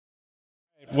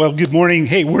Well, good morning.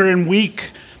 Hey, we're in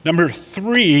week number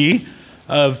 3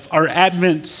 of our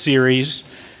Advent series.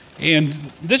 And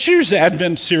this year's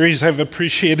Advent series I've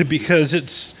appreciated because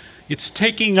it's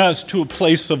taking us to a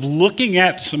place of looking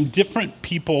at some different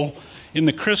people in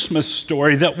the Christmas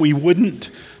story that we wouldn't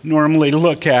normally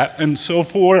look at. And so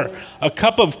for a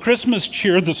cup of Christmas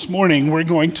cheer this morning, we're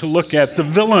going to look at the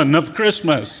villain of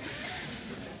Christmas.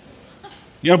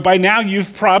 By now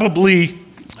you've probably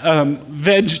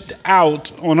vegged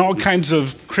out on all kinds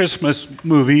of Christmas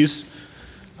movies.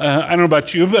 I don't know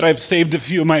about you, but I've saved a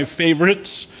few of my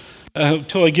favorites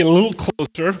until I get a little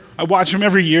closer. I watch them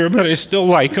every year, but I still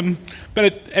like them.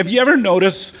 But have you ever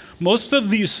noticed most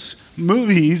of these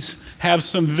movies have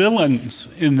some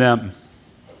villains in them?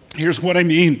 Here's what I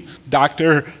mean.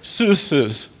 Dr.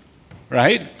 Seuss's,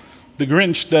 right? The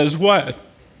Grinch does what?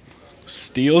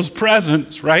 Steals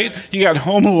presents, right? You got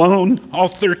Home Alone, all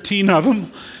 13 of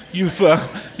them.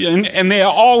 And they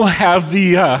all have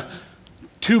the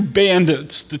two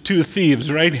bandits, the two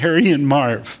thieves, right? Harry and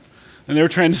Marv. And they're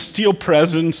trying to steal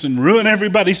presents and ruin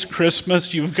everybody's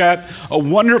Christmas. You've got A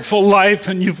Wonderful Life,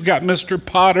 and you've got Mr.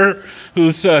 Potter,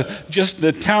 who's just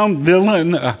the town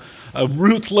villain, a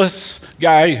ruthless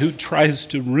guy who tries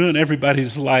to ruin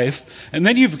everybody's life. And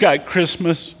then you've got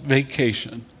Christmas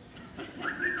Vacation.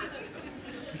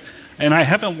 And I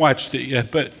haven't watched it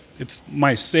yet, but it's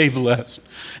my save list.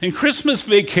 In Christmas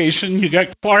Vacation, you got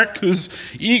Clark, who's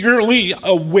eagerly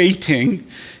awaiting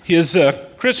his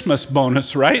Christmas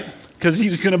bonus, right? Because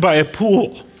he's going to buy a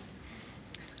pool.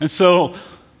 And so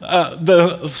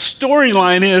the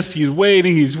storyline is he's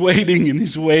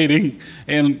waiting.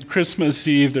 And Christmas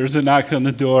Eve, there's a knock on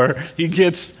the door. He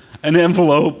gets an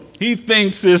envelope. He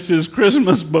thinks this is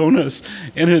Christmas bonus,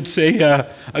 and it's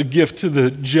a gift to the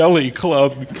Jelly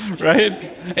Club, right?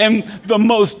 And the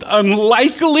most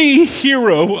unlikely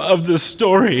hero of the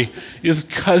story is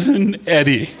Cousin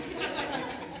Eddie,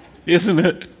 isn't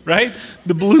it, right?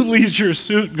 The blue leisure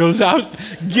suit goes out,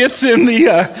 gets in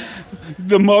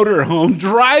the motorhome,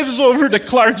 drives over to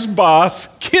Clark's boss,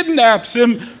 kidnaps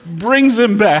him, brings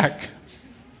him back.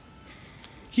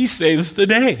 He saves the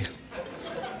day.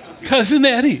 Cousin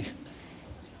Eddie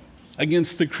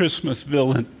against the Christmas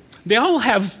villain. They all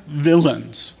have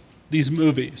villains, these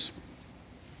movies.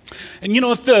 And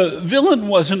if the villain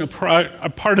wasn't a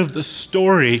part of the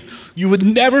story, you would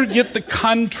never get the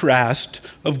contrast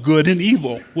of good and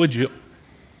evil, would you?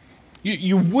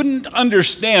 You wouldn't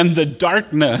understand the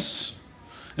darkness,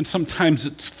 and sometimes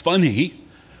it's funny,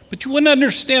 but you wouldn't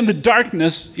understand the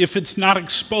darkness if it's not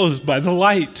exposed by the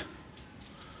light.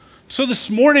 So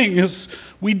this morning, as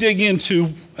we dig into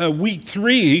week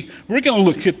 3, we're going to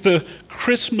look at the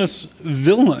Christmas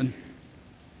villain,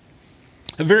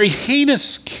 a very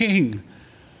heinous king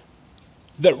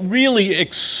that really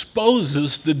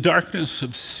exposes the darkness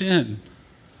of sin,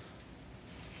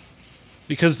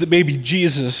 because the baby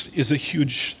Jesus is a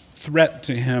huge threat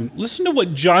to him. Listen to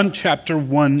what John chapter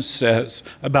 1 says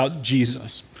about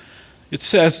Jesus. It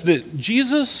says that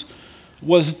Jesus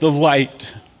was the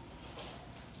light.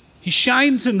 He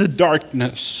shines in the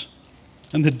darkness,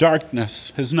 and the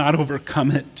darkness has not overcome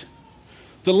it.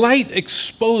 The light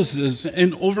exposes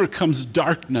and overcomes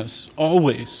darkness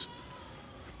always.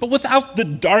 But without the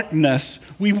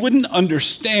darkness, we wouldn't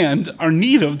understand our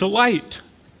need of the light.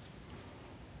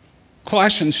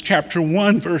 Colossians chapter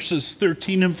 1, verses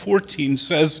 13 and 14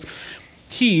 says,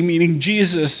 He, meaning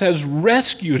Jesus, has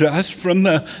rescued us from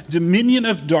the dominion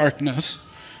of darkness,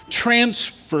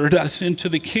 transferred us into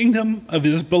the kingdom of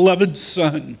his beloved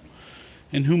Son,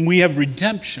 in whom we have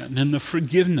redemption and the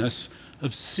forgiveness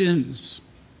of sins.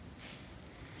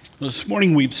 This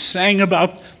morning we've sang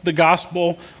about the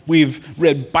gospel. We've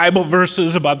read Bible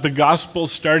verses about the gospel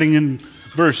starting in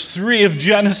verse 3 of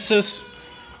Genesis.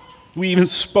 We even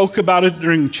spoke about it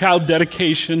during child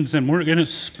dedications, and we're going to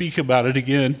speak about it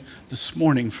again this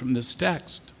morning from this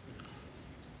text.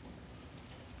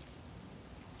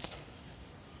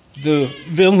 The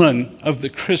villain of the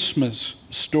Christmas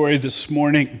story this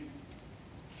morning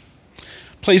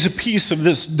plays a piece of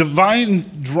this divine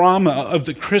drama of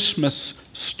the Christmas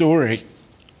story.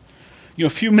 A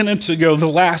few minutes ago, the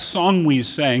last song we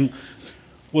sang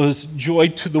was Joy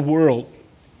to the World.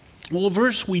 Well, a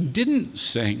verse we didn't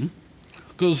sing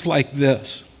goes like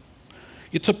this.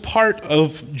 It's a part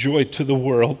of Joy to the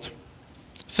World.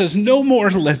 It says, No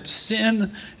more let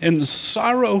sin and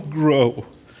sorrow grow,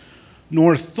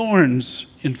 nor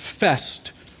thorns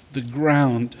infest the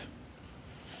ground.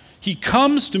 He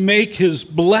comes to make his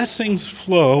blessings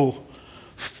flow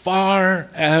far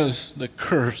as the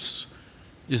curse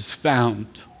is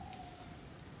found.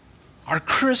 Our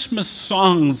Christmas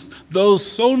songs, though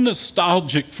so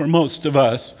nostalgic for most of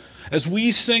us, as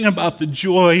we sing about the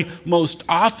joy, most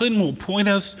often will point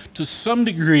us to some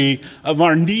degree of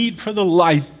our need for the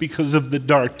light because of the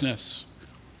darkness.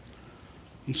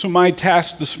 And so my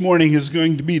task this morning is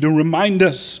going to be to remind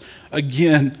us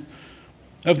again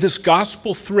of this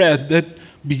gospel thread that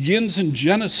begins in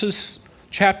Genesis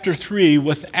chapter 3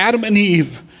 with Adam and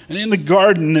Eve and in the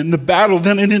garden and the battle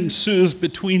then it ensues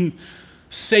between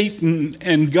Satan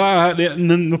and God,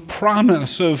 and then the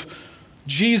promise of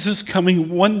Jesus coming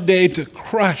one day to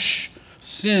crush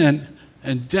sin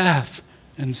and death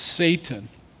and Satan.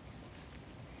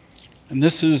 And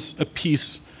this is a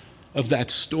piece of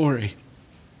that story.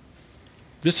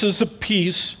 This is a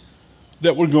piece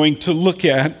that we're going to look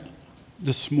at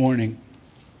this morning.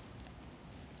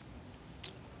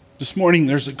 This morning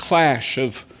there's a clash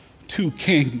of two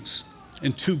kings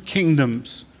and two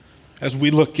kingdoms as we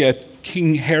look at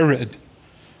King Herod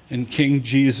and King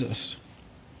Jesus.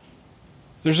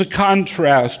 There's a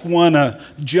contrast, one a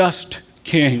just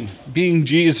king, being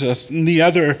Jesus, and the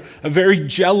other a very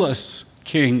jealous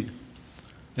king,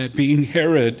 that being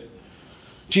Herod.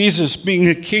 Jesus being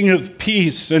a king of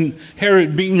peace and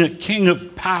Herod being a king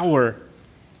of power.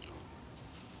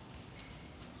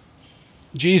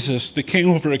 Jesus, the king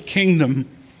over a kingdom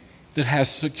that has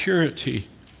security.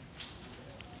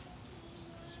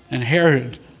 And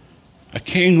Herod, a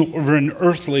king over an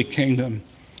earthly kingdom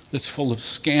that's full of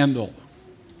scandal.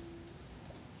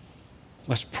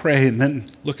 Let's pray and then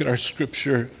look at our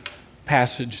scripture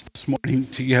passage this morning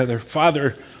together.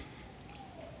 Father,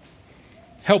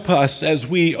 help us as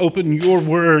we open your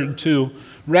word to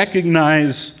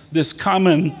recognize this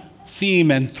common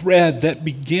theme and thread that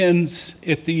begins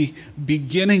at the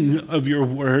beginning of your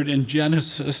word in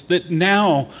Genesis that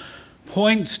now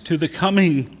points to the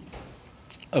coming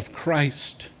of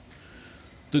Christ,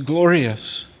 the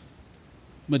glorious,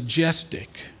 majestic,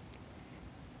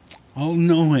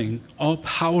 all-knowing,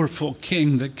 all-powerful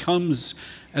King that comes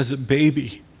as a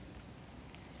baby,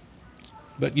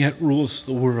 but yet rules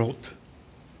the world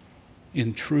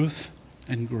in truth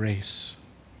and grace.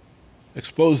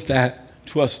 Expose that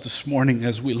to us this morning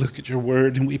as we look at your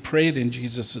word, and we pray it in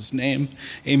Jesus' name.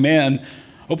 Amen.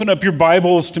 Open up your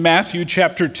Bibles to Matthew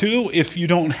chapter 2. If you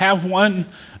don't have one,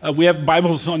 we have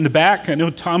Bibles on the back. I know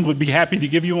Tom would be happy to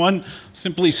give you one.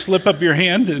 Simply slip up your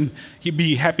hand and he'd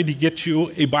be happy to get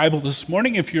you a Bible this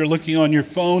morning. If you're looking on your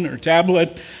phone or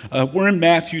tablet, we're in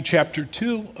Matthew chapter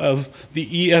 2 of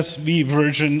the ESV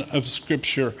version of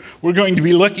Scripture. We're going to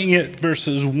be looking at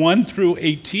verses 1 through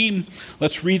 18.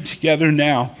 Let's read together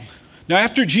now. Now,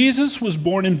 after Jesus was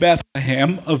born in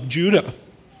Bethlehem of Judea,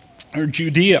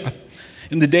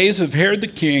 in the days of Herod the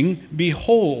king,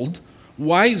 behold,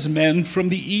 wise men from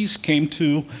the east came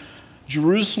to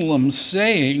Jerusalem,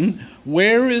 saying,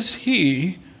 where is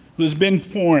he who has been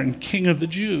born King of the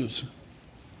Jews?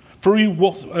 For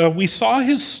we saw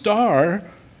his star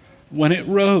when it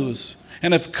rose,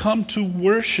 and have come to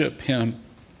worship him.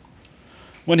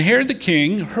 When Herod the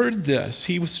king heard this,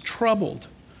 he was troubled,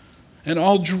 and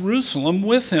all Jerusalem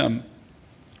with him.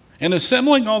 And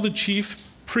assembling all the chief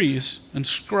priests and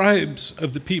scribes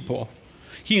of the people,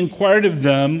 he inquired of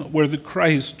them where the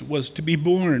Christ was to be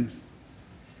born.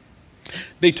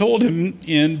 They told him,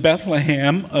 in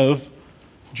Bethlehem of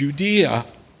Judea,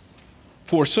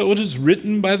 for so it is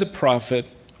written by the prophet,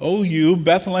 O you,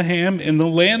 Bethlehem, in the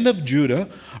land of Judah,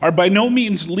 are by no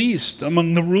means least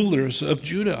among the rulers of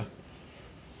Judah.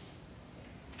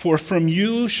 For from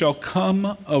you shall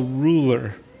come a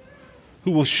ruler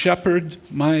who will shepherd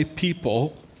my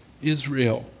people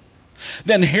Israel.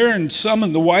 Then Herod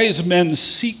summoned the wise men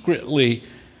secretly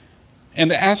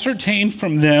and ascertained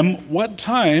from them what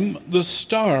time the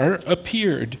star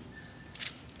appeared.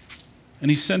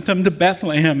 And he sent them to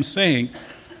Bethlehem, saying,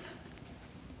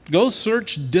 go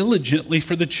search diligently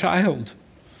for the child.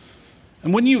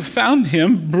 And when you have found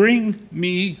him, bring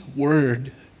me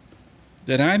word,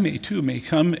 that I too may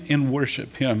come and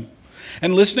worship him.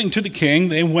 And listening to the king,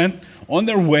 they went on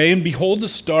their way, and behold, the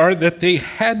star that they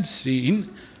had seen,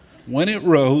 when it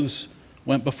rose,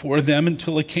 went before them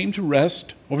until it came to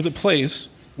rest over the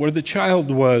place where the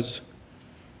child was.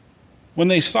 When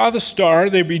they saw the star,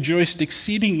 they rejoiced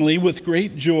exceedingly with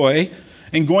great joy.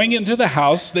 And going into the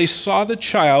house, they saw the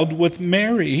child with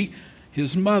Mary,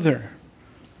 his mother.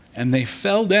 And they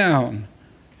fell down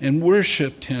and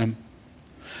worshipped him.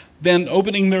 Then,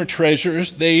 opening their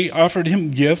treasures, they offered him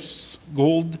gifts,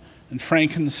 gold and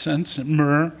frankincense and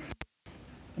myrrh.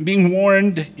 And being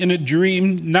warned in a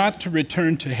dream not to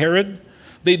return to Herod,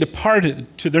 they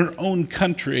departed to their own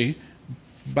country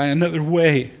by another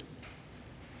way.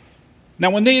 Now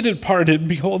when they had departed,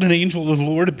 behold, an angel of the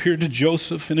Lord appeared to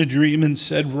Joseph in a dream and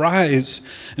said, Rise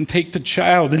and take the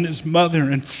child and his mother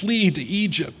and flee to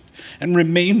Egypt and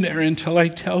remain there until I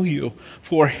tell you.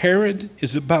 For Herod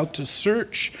is about to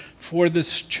search for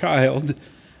this child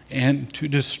and to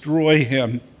destroy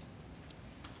him.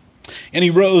 And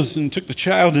he rose and took the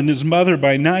child and his mother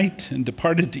by night and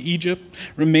departed to Egypt,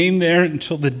 remained there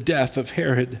until the death of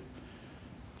Herod.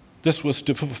 This was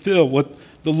to fulfill what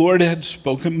the Lord had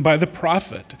spoken by the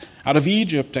prophet. Out of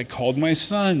Egypt I called my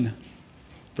son.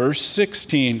 Verse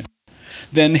 16.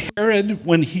 Then Herod,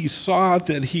 when he saw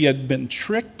that he had been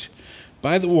tricked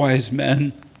by the wise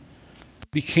men,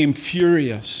 became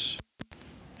furious.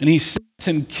 And he sent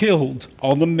and killed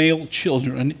all the male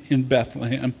children in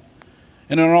Bethlehem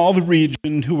and in all the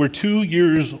region who were 2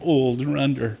 years old or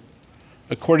under,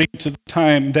 according to the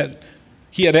time that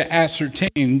he had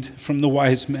ascertained from the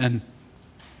wise men.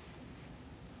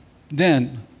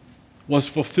 Then was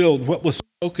fulfilled what was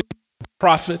spoken by the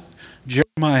prophet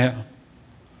Jeremiah.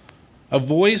 A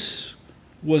voice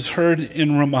was heard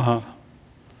in Ramah,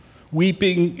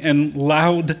 weeping and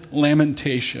loud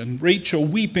lamentation. Rachel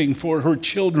weeping for her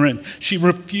children. She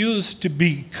refused to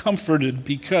be comforted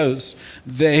because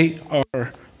they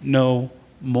are no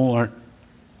more.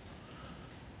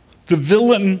 The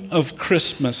villain of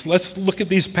Christmas. Let's look at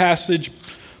these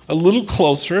passages a little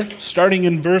closer, starting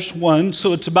in verse 1.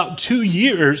 So it's about 2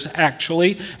 years,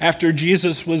 actually, after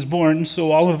Jesus was born.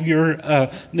 So all of your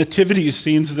nativity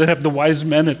scenes that have the wise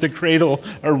men at the cradle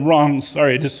are wrong.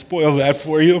 Sorry to spoil that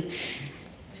for you.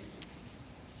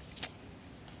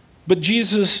 But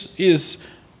Jesus is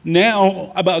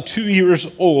now about 2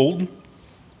 years old,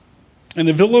 and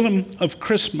the villain of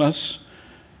Christmas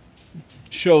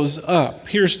shows up.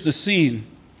 Here's the scene.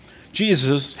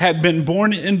 Jesus had been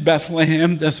born in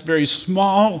Bethlehem, this very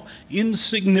small,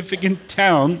 insignificant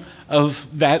town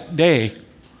of that day.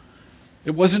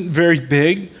 It wasn't very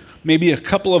big, maybe a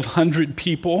couple of hundred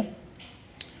people.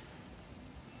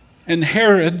 And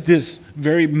Herod, this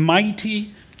very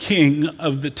mighty king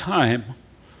of the time,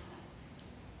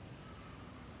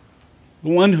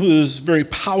 the one who is very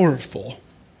powerful,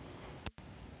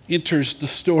 enters the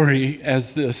story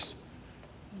as this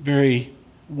very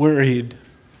worried,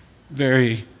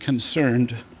 very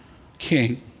concerned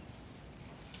king.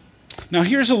 Now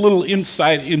here's a little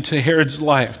insight into Herod's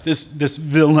life, this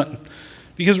villain.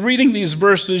 Because reading these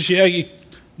verses, you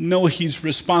know he's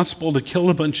responsible to kill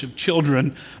a bunch of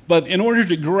children, but in order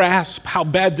to grasp how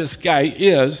bad this guy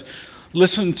is,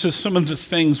 listen to some of the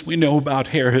things we know about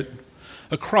Herod.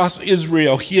 Across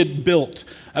Israel, he had built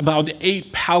about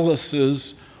 8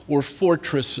 palaces or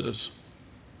fortresses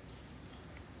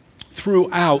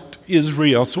throughout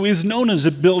Israel. So he's known as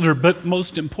a builder, but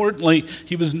most importantly,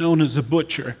 he was known as a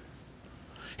butcher.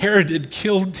 Herod had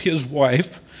killed his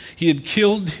wife. He had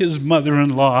killed his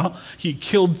mother-in-law. He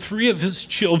killed 3 of his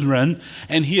children,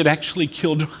 and he had actually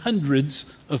killed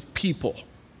hundreds of people.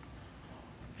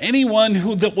 Anyone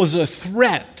that was a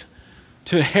threat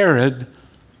to Herod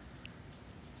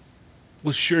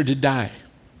was sure to die.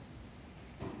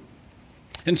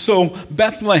 And so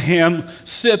Bethlehem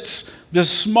sits, this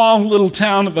small little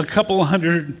town of a couple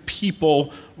hundred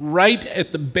people, right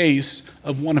at the base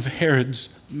of one of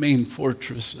Herod's main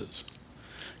fortresses.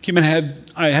 Kim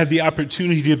and I had the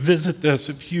opportunity to visit this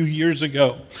a few years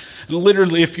ago. And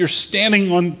literally, if you're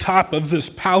standing on top of this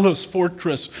palace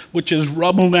fortress, which is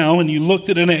rubble now, and you looked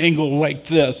at an angle like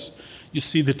this, you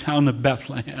see the town of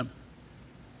Bethlehem.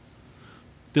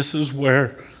 This is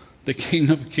where the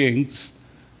King of Kings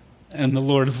and the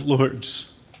Lord of Lords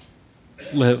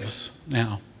lives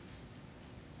now.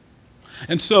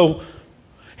 And so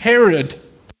Herod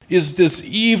is this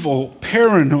evil,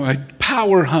 paranoid,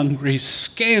 power-hungry,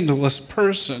 scandalous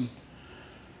person.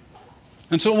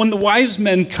 And so when the wise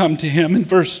men come to him in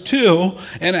verse 2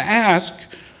 and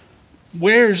ask,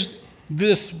 where's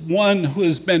this one who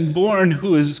has been born,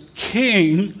 who is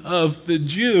king of the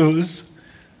Jews?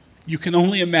 You can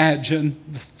only imagine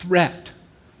the threat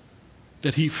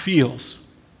that he feels.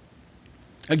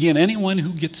 Again, anyone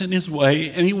who gets in his way,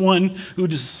 anyone who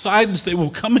decides they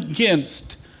will come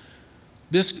against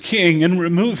this king and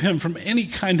remove him from any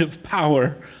kind of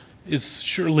power is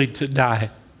surely to die.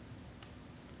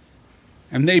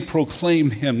 And they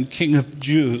proclaim him King of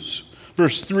Jews.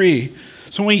 Verse 3,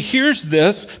 so when he hears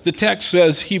this, the text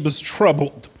says he was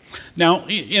troubled. Now,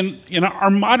 in our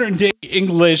modern day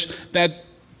English, that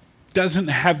doesn't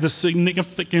have the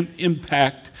significant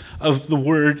impact of the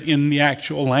word in the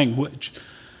actual language.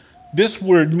 This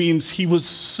word means he was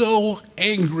so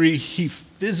angry he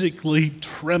physically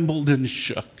trembled and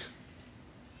shook.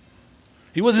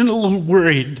 He wasn't a little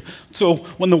worried. So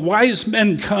when the wise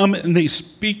men come and they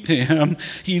speak to him,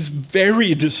 he's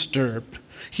very disturbed.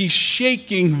 He's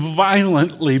shaking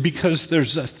violently because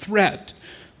there's a threat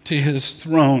to his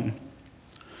throne.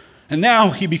 And now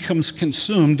he becomes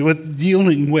consumed with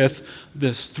dealing with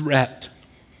this threat.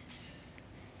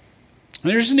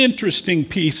 And there's an interesting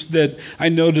piece that I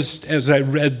noticed as I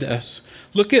read this.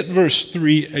 Look at verse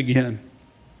 3 again.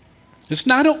 It's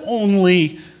not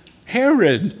only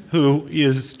Herod who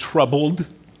is troubled.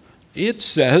 It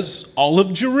says all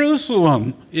of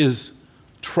Jerusalem is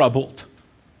troubled.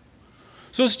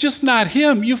 So it's just not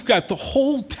him. You've got the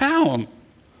whole town,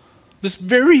 this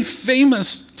very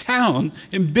famous town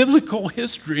in biblical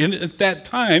history, and at that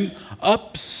time,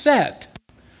 upset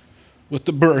with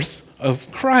the birth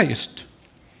of Christ.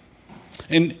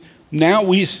 And now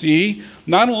we see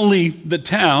not only the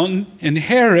town and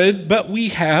Herod, but we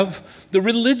have the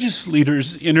religious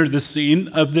leaders enter the scene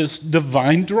of this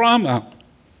divine drama.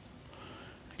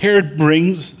 Herod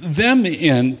brings them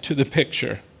into the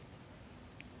picture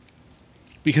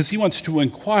because he wants to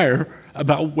inquire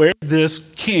about where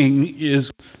this king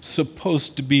is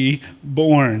supposed to be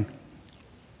born.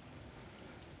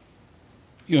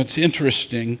 You know, it's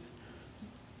interesting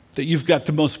that you've got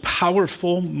the most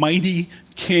powerful, mighty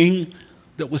king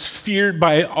that was feared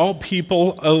by all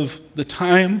people of the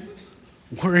time,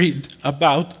 worried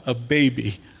about a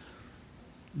baby,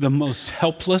 the most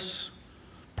helpless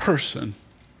person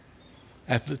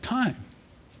at the time.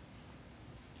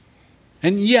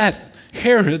 And yet,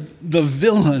 Herod, the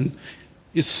villain,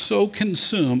 is so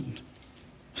consumed,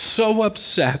 so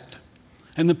upset,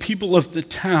 and the people of the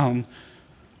town,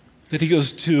 that he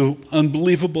goes to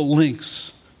unbelievable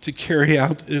lengths to carry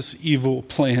out this evil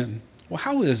plan. Well,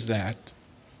 how is that?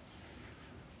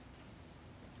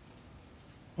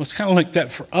 Well, it's kind of like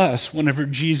that for us whenever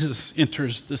Jesus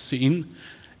enters the scene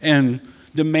and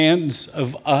demands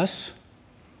of us.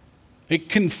 It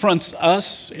confronts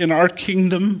us in our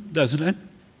kingdom, doesn't it?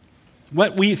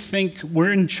 What we think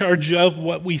we're in charge of,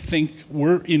 what we think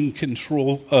we're in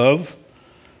control of.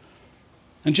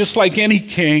 And just like any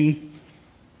king,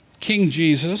 King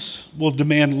Jesus will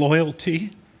demand loyalty.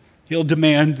 He'll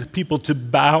demand people to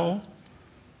bow.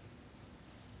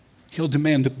 He'll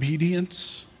demand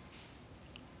obedience.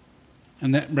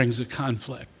 And that brings a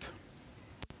conflict.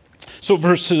 So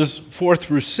verses 4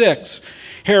 through 6,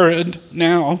 Herod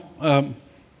now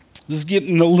is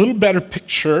getting a little better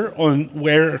picture on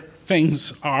where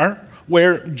things are,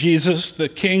 where Jesus, the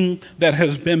king that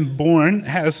has been born,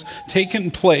 has taken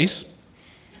place.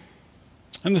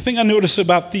 And the thing I notice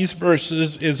about these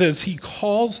verses is as he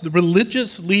calls the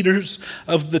religious leaders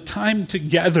of the time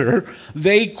together,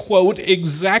 they quote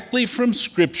exactly from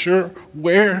Scripture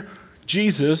where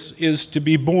Jesus is to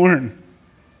be born.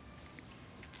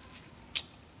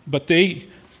 But they,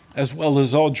 as well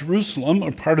as all Jerusalem,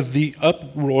 are part of the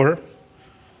uproar.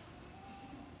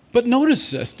 But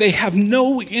notice this, they have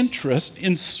no interest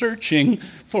in searching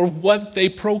for what they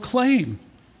proclaim.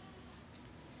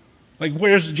 Like,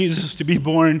 where's Jesus to be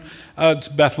born? It's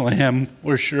Bethlehem.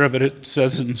 We're sure of it. It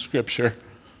says in Scripture.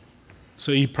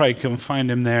 So you probably can find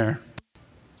him there.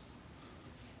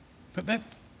 But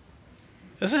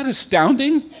is that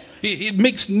astounding? It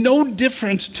makes no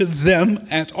difference to them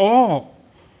at all.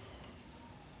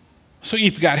 So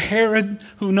you've got Herod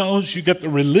who knows, you've got the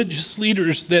religious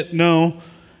leaders that know,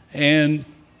 and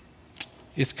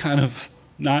it's kind of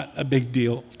not a big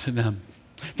deal to them.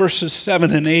 Verses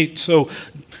 7 and 8, so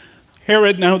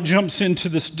Herod now jumps into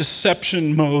this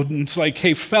deception mode, and it's like,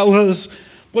 hey fellas,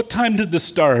 what time did the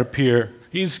star appear?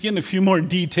 He's getting a few more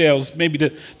details, maybe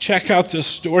to check out this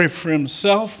story for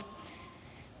himself.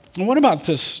 And what about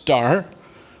this star?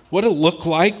 What it looked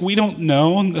like, we don't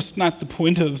know, and that's not the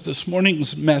point of this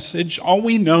morning's message. All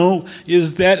we know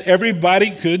is that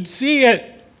everybody could see it.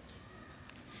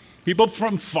 People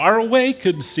from far away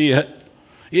could see it.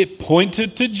 It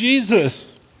pointed to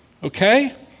Jesus,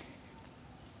 okay?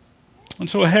 And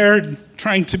so Herod,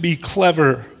 trying to be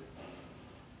clever,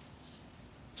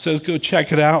 says, go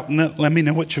check it out and let me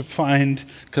know what you find,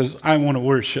 because I want to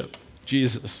worship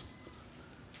Jesus.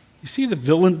 You see the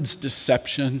villain's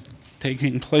deception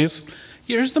taking place?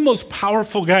 Here's the most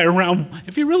powerful guy around.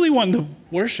 If he really wanted to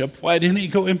worship, why didn't he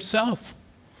go himself?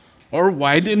 Or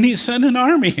why didn't he send an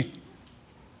army?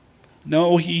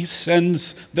 No, he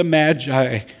sends the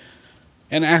Magi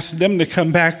and asks them to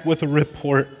come back with a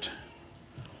report.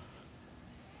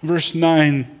 Verse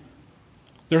 9,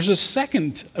 there's a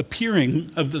second appearing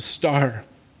of the star.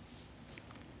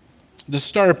 The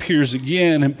star appears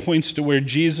again and points to where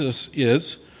Jesus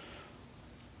is.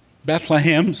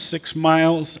 Bethlehem, 6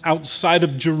 miles outside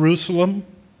of Jerusalem.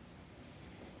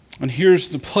 And here's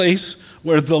the place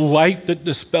where the light that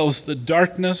dispels the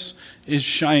darkness is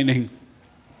shining.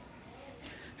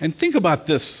 And think about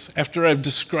this after I've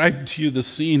described to you the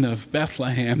scene of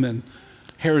Bethlehem and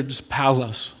Herod's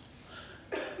palace.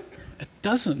 It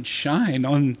doesn't shine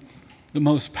on the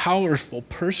most powerful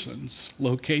person's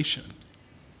location.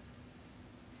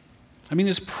 I mean,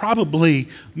 it's probably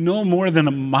no more than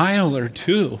a mile or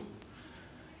two.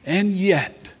 And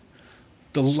yet,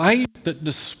 the light that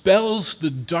dispels the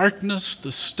darkness,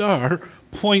 the star,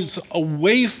 points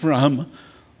away from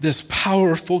this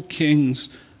powerful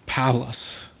king's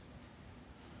palace.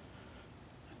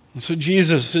 And so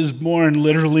Jesus is born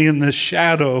literally in the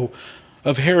shadow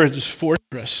of Herod's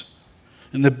fortress,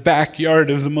 in the backyard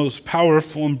of the most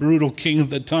powerful and brutal king of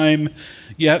the time.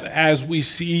 Yet, as we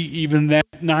see even that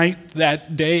night,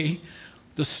 that day,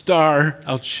 the star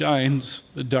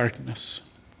outshines the darkness.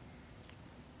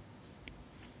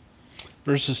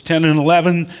 Verses 10 and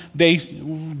 11,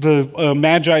 the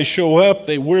Magi show up,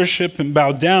 they worship and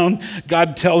bow down.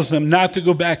 God tells them not to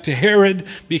go back to Herod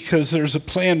because there's a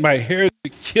plan by Herod to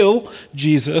kill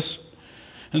Jesus.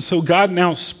 And so God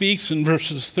now speaks in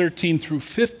verses 13 through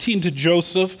 15 to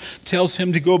Joseph, tells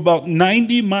him to go about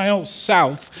 90 miles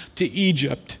south to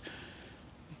Egypt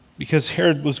because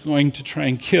Herod was going to try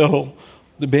and kill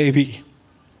the baby.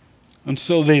 And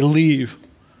so they leave.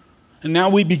 And now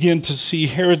we begin to see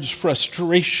Herod's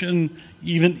frustration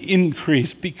even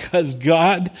increase because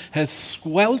God has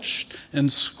squelched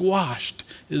and squashed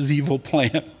his evil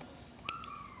plan.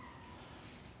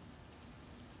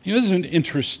 Isn't it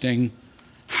interesting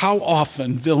how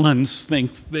often villains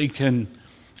think they can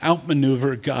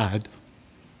outmaneuver God?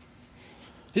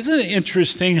 Isn't it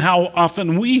interesting how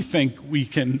often we think we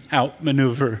can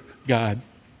outmaneuver God?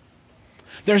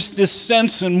 There's this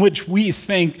sense in which we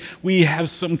think we have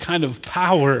some kind of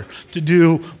power to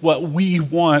do what we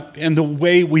want and the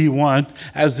way we want,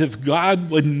 as if God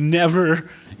would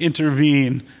never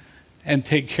intervene and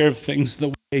take care of things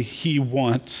the way he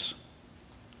wants.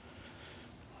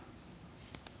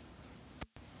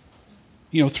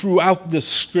 Throughout this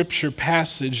scripture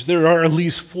passage, there are at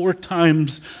least 4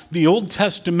 times the Old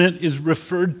Testament is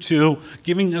referred to,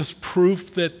 giving us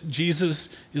proof that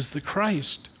Jesus is the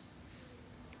Christ.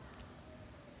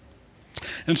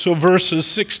 And so verses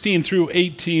 16 through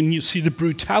 18, you see the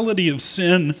brutality of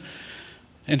sin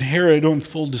and Herod on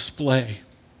full display.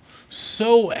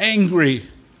 So angry,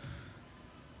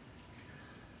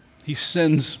 he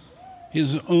sends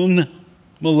his own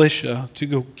militia to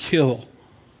go kill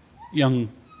young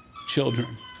children.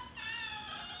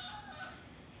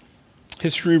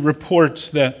 History reports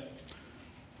that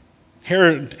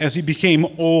Herod, as he became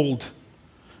old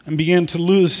and began to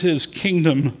lose his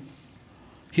kingdom,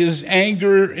 his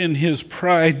anger and his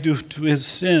pride due to his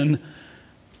sin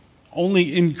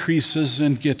only increases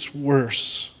and gets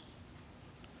worse.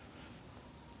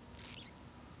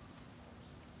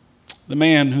 The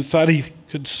man who thought he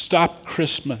could stop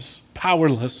Christmas,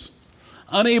 powerless,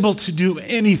 unable to do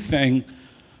anything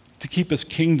to keep his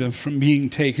kingdom from being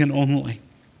taken only.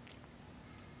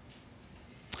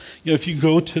 If you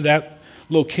go to that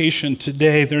location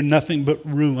today, they're nothing but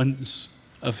ruins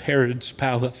of Herod's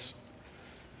palace.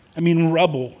 I mean,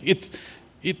 rubble.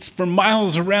 It's for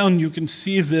miles around, you can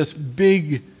see this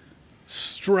big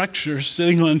structure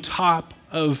sitting on top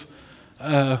of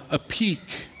a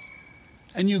peak.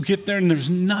 And you get there and there's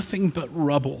nothing but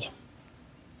rubble.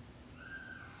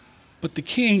 But the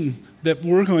king that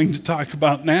we're going to talk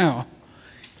about now,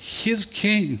 his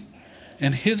king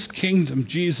and his kingdom,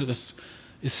 Jesus,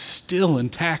 is still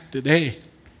intact today.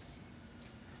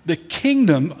 The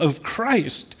kingdom of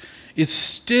Christ is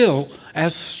still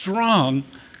as strong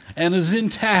and as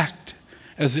intact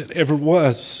as it ever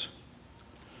was.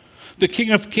 The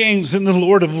King of Kings and the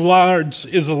Lord of Lords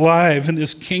is alive, and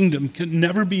his kingdom can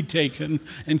never be taken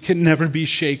and can never be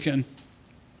shaken.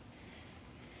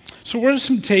 So what are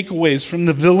some takeaways from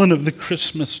the villain of the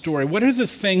Christmas story? What are the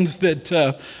things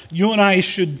that you and I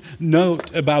should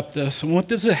note about this? And what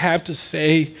does it have to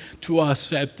say to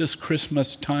us at this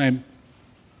Christmas time?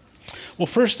 Well,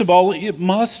 first of all, it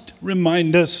must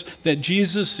remind us that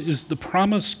Jesus is the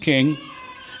promised king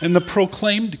and the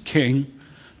proclaimed king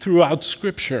throughout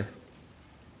Scripture.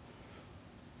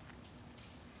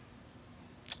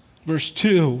 Verse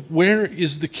 2, where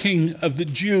is the king of the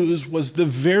Jews was the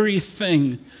very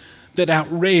thing that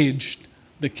outraged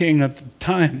the king at the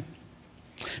time.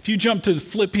 If you jump to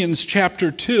Philippians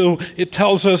chapter 2, it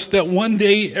tells us that one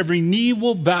day every knee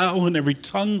will bow and every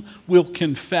tongue will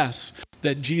confess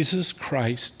that Jesus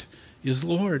Christ is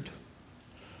Lord.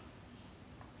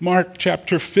 Mark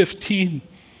chapter 15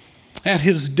 At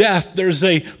his death, there's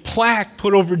a plaque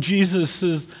put over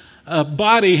Jesus'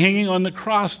 body hanging on the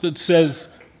cross that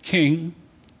says, King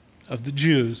of the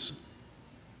Jews.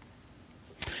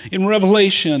 In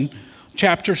Revelation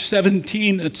chapter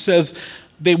 17, it says,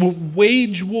 they will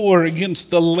wage war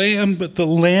against the Lamb, but the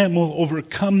Lamb will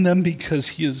overcome them because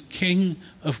he is King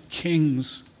of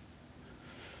Kings.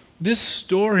 This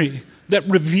story that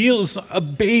reveals a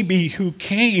baby who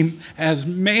came as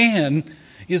man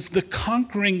is the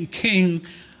conquering King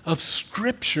of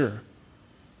Scripture.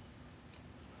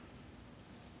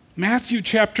 Matthew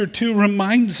chapter 2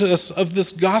 reminds us of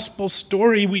this gospel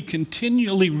story we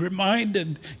continually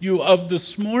reminded you of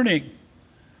this morning.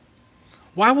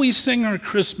 While we sing our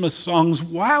Christmas songs,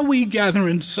 while we gather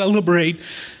and celebrate,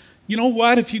 you know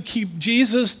what? If you keep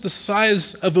Jesus the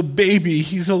size of a baby,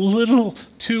 he's a little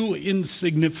too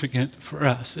insignificant for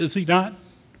us, is he not?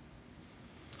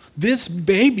 This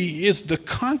baby is the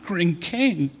conquering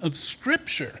King of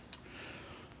Scripture.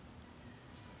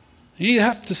 You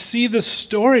have to see the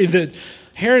story that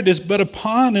Herod is but a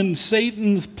pawn in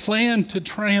Satan's plan to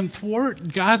try and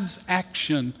thwart God's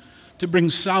action to bring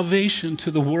salvation to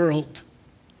the world.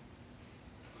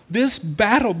 This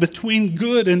battle between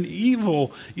good and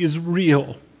evil is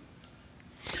real.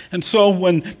 And so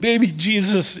when baby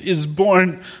Jesus is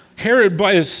born, Herod,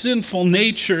 by his sinful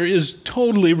nature, is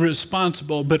totally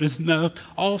responsible, but is not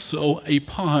also a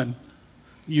pawn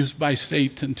used by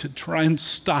Satan to try and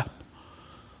stop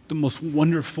the most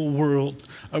wonderful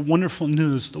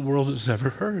news the world has ever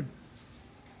heard.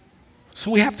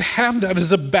 So we have to have that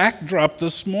as a backdrop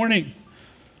this morning.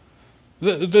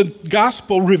 The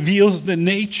gospel reveals the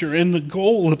nature and the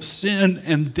goal of sin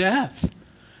and death.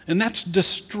 And that's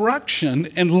destruction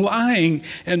and lying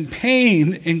and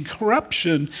pain and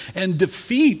corruption and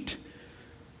defeat.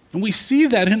 And we see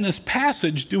that in this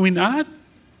passage, do we not?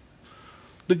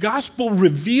 The gospel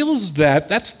reveals that.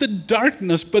 That's the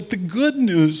darkness, but the good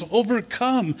news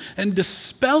overcomes and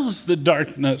dispels the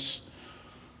darkness.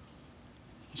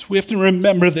 So we have to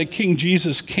remember that King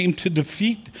Jesus came to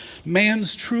defeat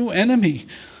man's true enemy.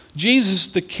 Jesus,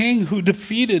 the King who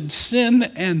defeated sin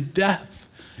and death,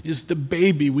 is the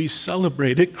baby we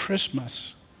celebrate at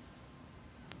Christmas.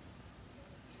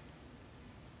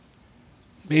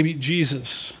 Baby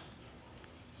Jesus,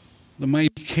 the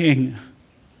mighty King,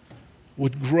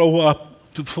 would grow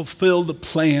up to fulfill the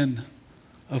plan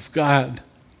of God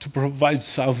to provide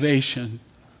salvation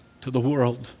to the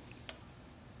world.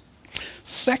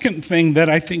 Second thing that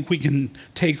I think we can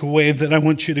take away that I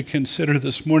want you to consider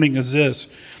this morning is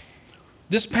this.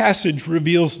 This passage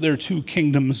reveals there are two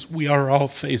kingdoms we are all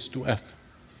faced with.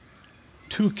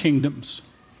 Two kingdoms.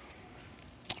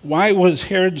 Why was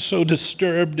Herod so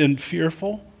disturbed and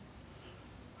fearful?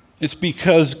 It's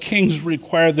because kings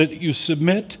require that you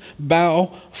submit,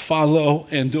 bow, follow,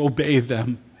 and obey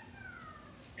them.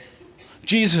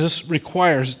 Jesus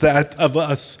requires that of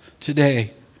us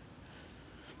today.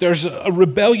 There's a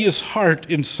rebellious heart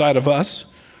inside of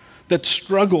us that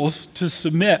struggles to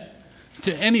submit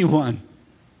to anyone,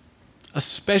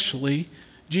 especially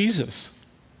Jesus.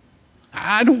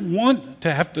 I don't want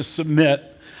to have to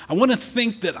submit. I want to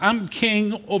think that I'm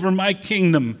king over my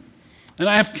kingdom and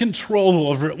I have control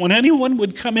over it. When anyone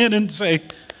would come in and say,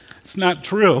 it's not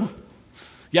true,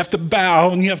 you have to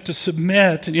bow and you have to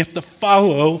submit and you have to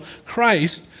follow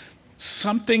Christ,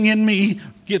 something in me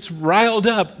gets riled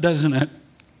up, doesn't it?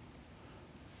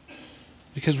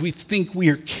 Because we think we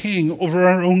are king over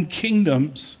our own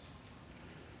kingdoms.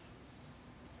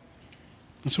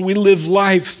 And so we live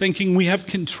life thinking we have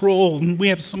control and we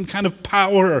have some kind of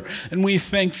power, and we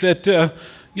think that,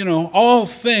 all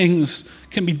things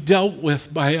can be dealt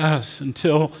with by us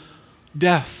until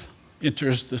death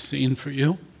enters the scene for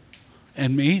you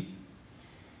and me.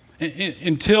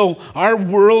 Until our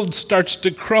world starts to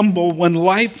crumble, when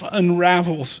life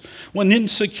unravels, when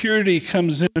insecurity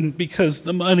comes in because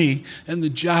the money and the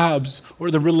jobs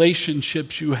or the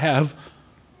relationships you have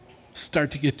start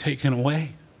to get taken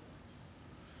away.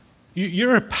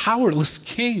 You're a powerless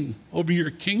king over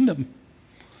your kingdom.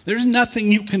 There's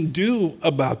nothing you can do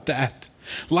about that.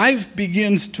 Life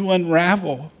begins to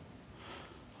unravel.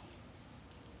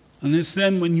 And it's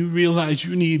then when you realize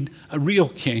you need a real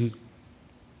king.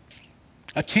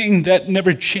 A king that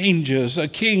never changes, a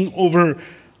king over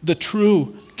the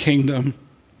true kingdom.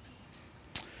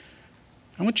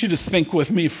 I want you to think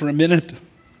with me for a minute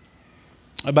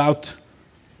about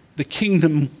the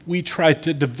kingdom we try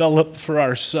to develop for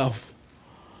ourselves.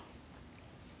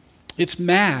 It's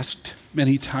masked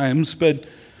many times, but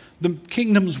the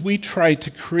kingdoms we try to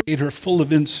create are full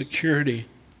of insecurity.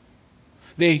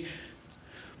 They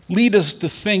lead us to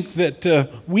think that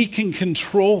we can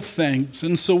control things.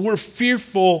 And so we're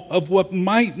fearful of what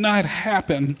might not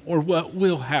happen or what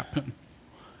will happen.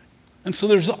 And so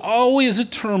there's always a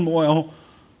turmoil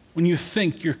when you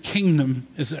think your kingdom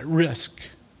is at risk.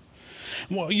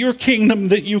 Well, your kingdom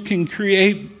that you can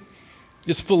create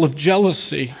is full of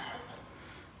jealousy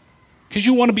because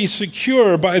you want to be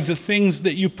secure by the things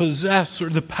that you possess or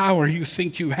the power you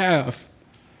think you have.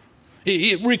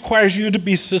 It requires you to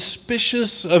be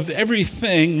suspicious of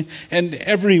everything and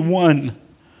everyone.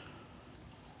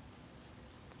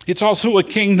 It's also a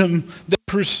kingdom that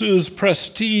pursues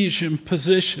prestige and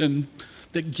position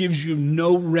that gives you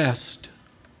no rest.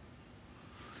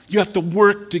 You have to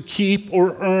work to keep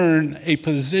or earn a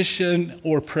position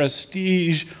or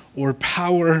prestige or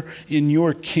power in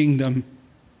your kingdom.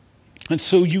 And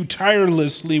so you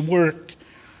tirelessly work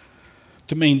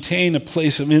to maintain a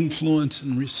place of influence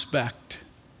and respect.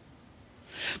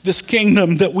 This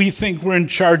kingdom that we think we're in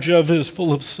charge of is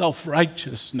full of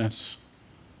self-righteousness.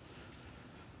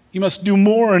 You must do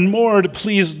more and more to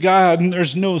please God, and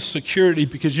there's no security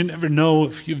because you never know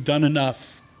if you've done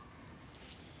enough.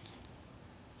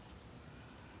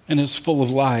 And it's full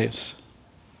of lies.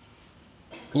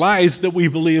 Lies that we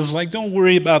believe, like, don't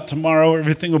worry about tomorrow,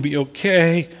 everything will be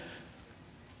okay.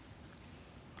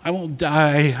 I won't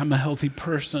die, I'm a healthy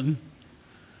person.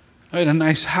 I had a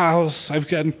nice house, I've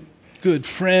got good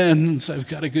friends, I've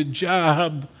got a good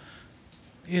job.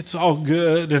 It's all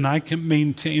good and I can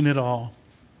maintain it all.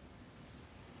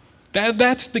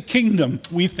 That's the kingdom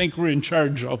we think we're in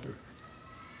charge over.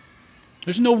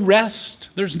 There's no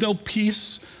rest, there's no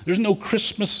peace, there's no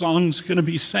Christmas songs going to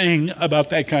be sang about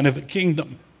that kind of a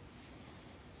kingdom.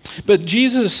 But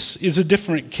Jesus is a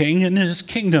different king and his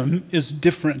kingdom is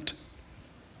different.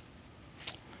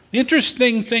 The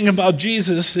interesting thing about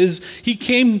Jesus is he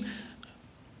came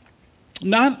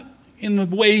not in the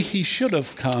way he should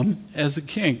have come as a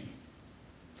king.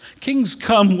 Kings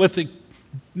come with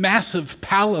massive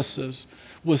palaces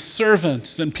with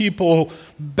servants and people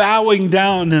bowing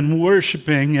down and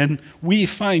worshiping, and we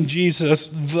find Jesus,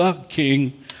 the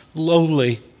king,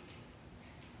 lowly.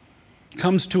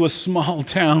 Comes to a small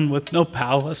town with no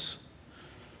palace.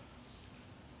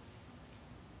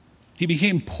 He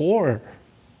became poor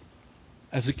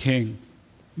as a king,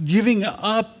 giving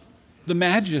up the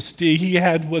majesty he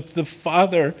had with the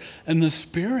Father and the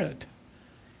Spirit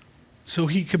so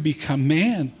he could become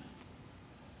man.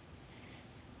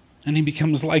 And he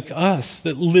becomes like us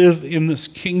that live in this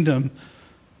kingdom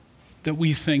that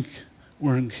we think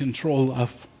we're in control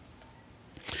of.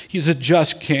 He's a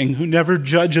just king who never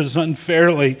judges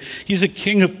unfairly. He's a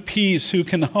king of peace who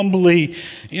can humbly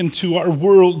into our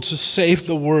world to save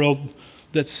the world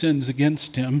that sins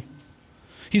against him.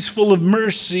 He's full of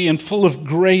mercy and full of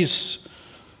grace.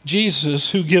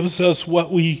 Jesus, who gives us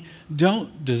what we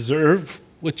don't deserve,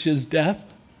 which is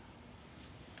death,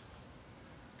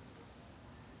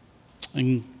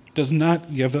 and does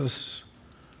not give us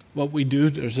what we do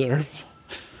deserve.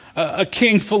 A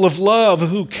king full of love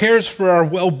who cares for our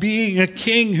well-being, a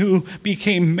king who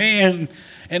became man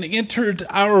and entered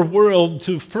our world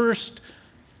to first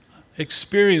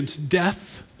experience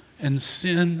death and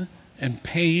sin and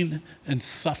pain and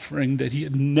suffering that he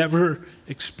had never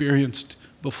experienced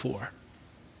before.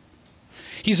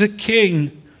 He's a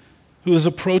king who is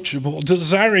approachable,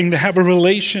 desiring to have a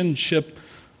relationship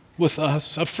with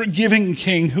us, a forgiving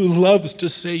king who loves to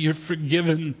say you're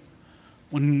forgiven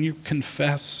when you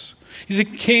confess. He's a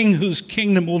king whose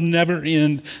kingdom will never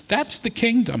end. That's the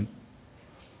kingdom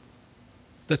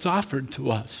that's offered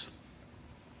to us.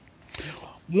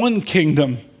 One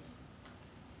kingdom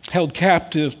held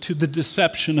captive to the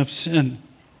deception of sin,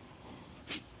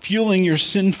 fueling your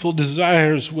sinful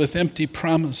desires with empty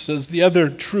promises. The other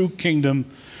true kingdom,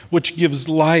 which gives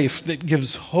life, that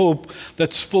gives hope,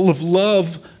 that's full of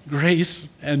love,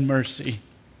 grace, and mercy.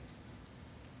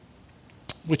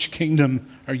 Which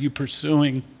kingdom are you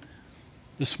pursuing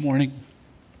this morning?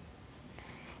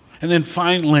 And then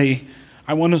finally,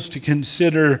 I want us to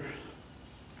consider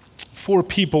 4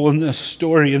 people in this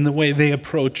story and the way they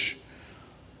approach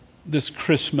this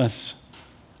Christmas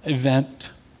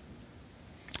event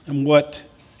and what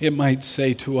it might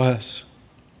say to us.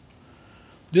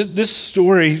 This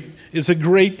story is a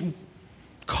great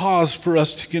cause for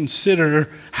us to consider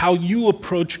how you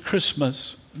approach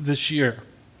Christmas this year.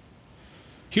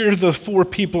 Here are the 4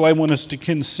 people I want us to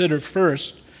consider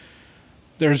first.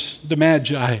 There's the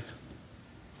Magi.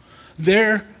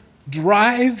 Their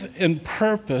drive and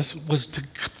purpose was to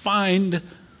find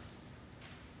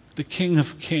the King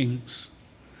of Kings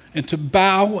and to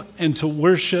bow and to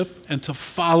worship and to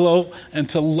follow and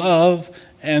to love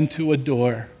and to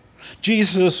adore.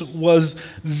 Jesus was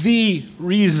the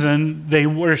reason they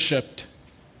worshiped.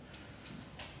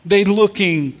 They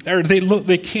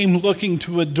came looking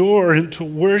to adore and to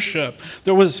worship.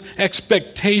 There was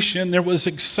expectation, there was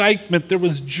excitement, there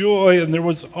was joy, and there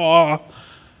was awe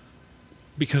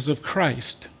because of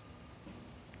Christ.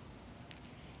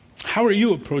 How are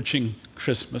you approaching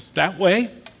Christmas? That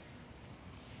way?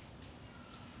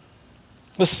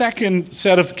 The second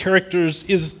set of characters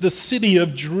is the city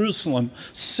of Jerusalem,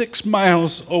 6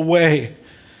 miles away.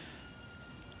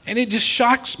 And it just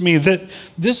shocks me that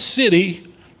this city,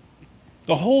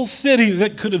 the whole city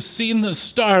that could have seen the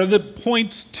star that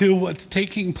points to what's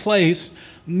taking place,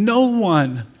 no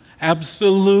one,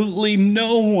 absolutely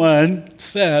no one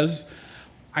says,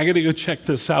 I got to go check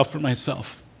this out for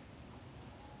myself.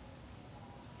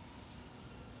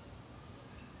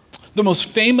 The most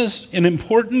famous and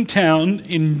important town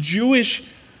in Jewish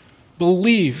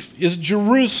belief is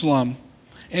Jerusalem,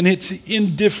 and it's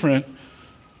indifferent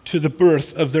to the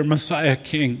birth of their Messiah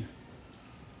King.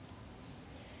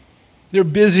 They're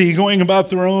busy going about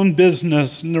their own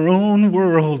business in their own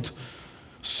world,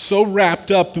 so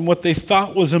wrapped up in what they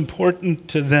thought was important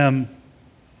to them.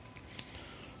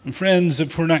 And friends,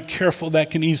 if we're not careful,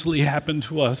 that can easily happen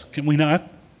to us, can we not?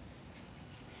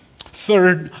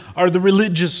 Third are the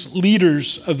religious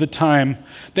leaders of the time.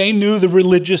 They knew the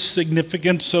religious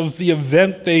significance of the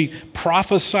event they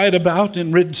prophesied about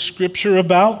and read scripture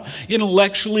about.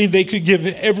 Intellectually, they could give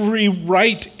every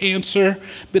right answer,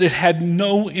 but it had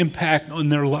no impact on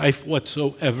their life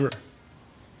whatsoever.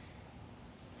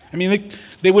 I mean,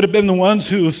 they would have been the ones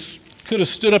who could have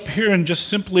stood up here and just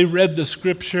simply read the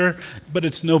scripture, but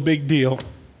it's no big deal.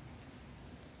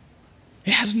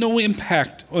 It has no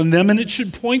impact on them, and it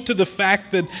should point to the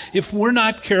fact that if we're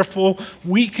not careful,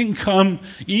 we can come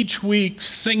each week,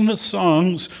 sing the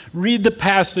songs, read the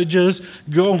passages,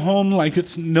 go home like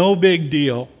it's no big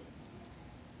deal.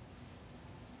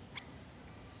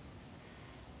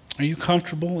 Are you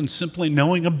comfortable in simply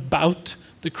knowing about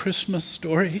the Christmas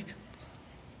story?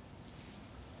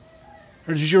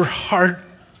 Or does your heart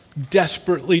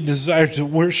desperately desire to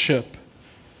worship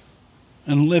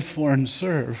and live for and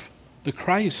serve the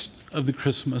Christ of the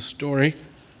Christmas story?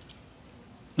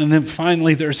 And then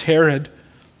finally, there's Herod,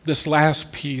 this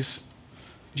last piece.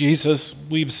 Jesus,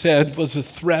 we've said, was a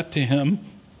threat to him.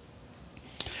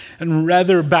 And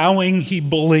rather bowing, he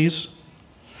bullies.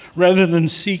 Rather than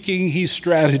seeking, he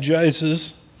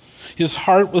strategizes. His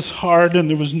heart was hard, and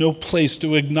there was no place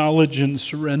to acknowledge and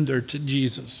surrender to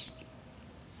Jesus.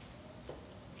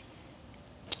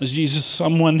 Is Jesus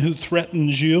someone who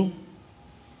threatens you?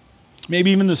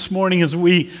 Maybe even this morning as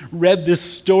we read this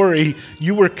story,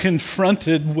 you were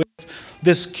confronted with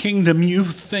this kingdom you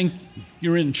think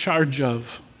you're in charge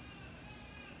of.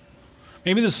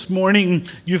 Maybe this morning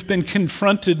you've been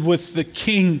confronted with the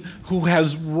king who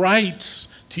has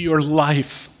rights to your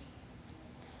life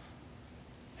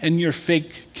and your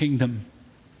fake kingdom.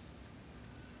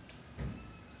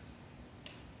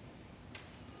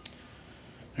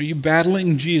 Are you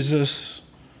battling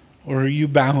Jesus, or are you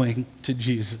bowing to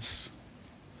Jesus?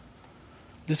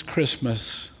 This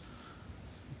Christmas,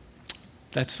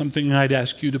 that's something I'd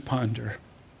ask you to ponder.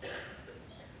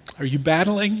 Are you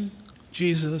battling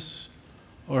Jesus,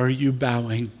 or are you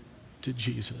bowing to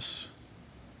Jesus?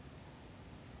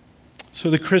 So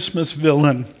the Christmas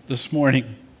villain this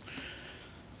morning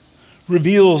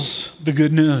reveals the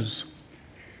good news.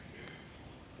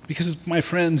 Because, my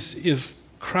friends, if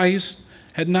Christ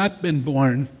had not been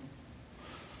born,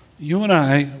 you and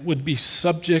I would be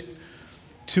subject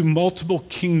to multiple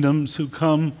kingdoms who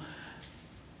come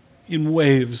in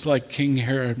waves like King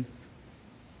Herod.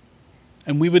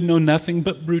 And we would know nothing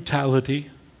but brutality.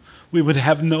 We would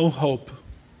have no hope.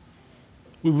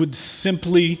 We would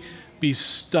simply be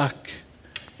stuck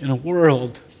in a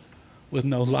world with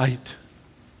no light.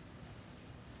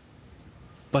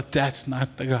 But that's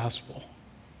not the gospel.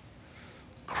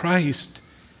 Christ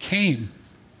came.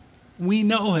 We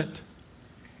know it.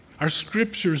 Our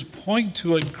scriptures point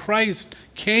to it. Christ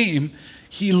came.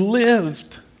 He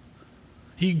lived.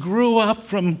 He grew up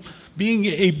from being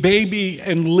a baby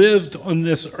and lived on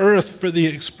this earth for the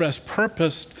express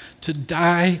purpose to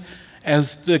die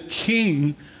as the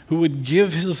king who would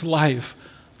give his life,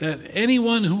 that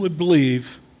anyone who would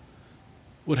believe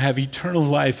would have eternal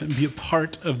life and be a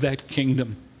part of that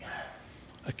kingdom.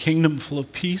 A kingdom full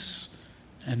of peace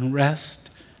and rest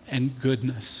and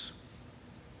goodness.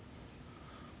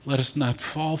 Let us not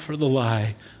fall for the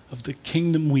lie of the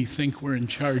kingdom we think we're in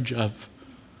charge of,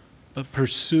 but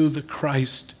pursue the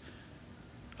Christ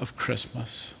of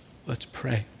Christmas. Let's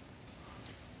pray.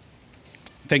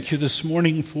 Thank you this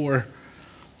morning for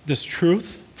this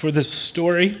truth, for this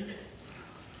story.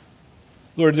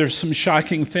 Lord, there's some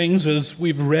shocking things as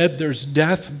we've read. There's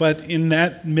death, but in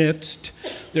that midst,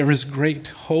 there is great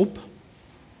hope.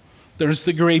 There's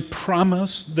the great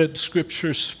promise that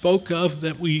Scripture spoke of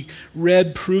that we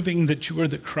read, proving that you are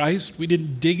the Christ. We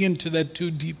didn't dig into that too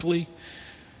deeply.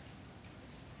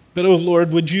 But, oh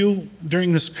Lord, would you,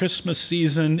 during this Christmas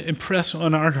season, impress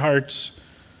on our hearts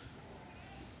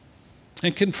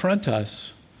and confront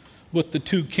us with the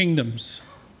two kingdoms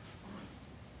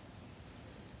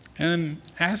and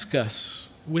ask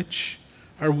us, which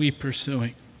are we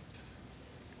pursuing?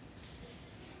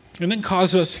 And then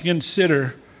cause us to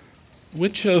consider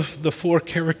which of the four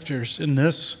characters in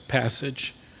this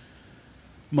passage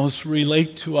most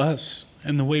relate to us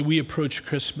and the way we approach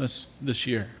Christmas this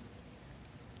year.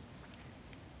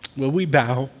 Will we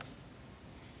bow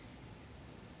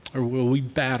or will we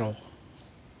battle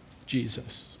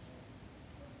Jesus?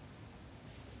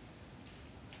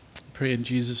 I pray in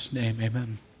Jesus' name,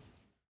 amen.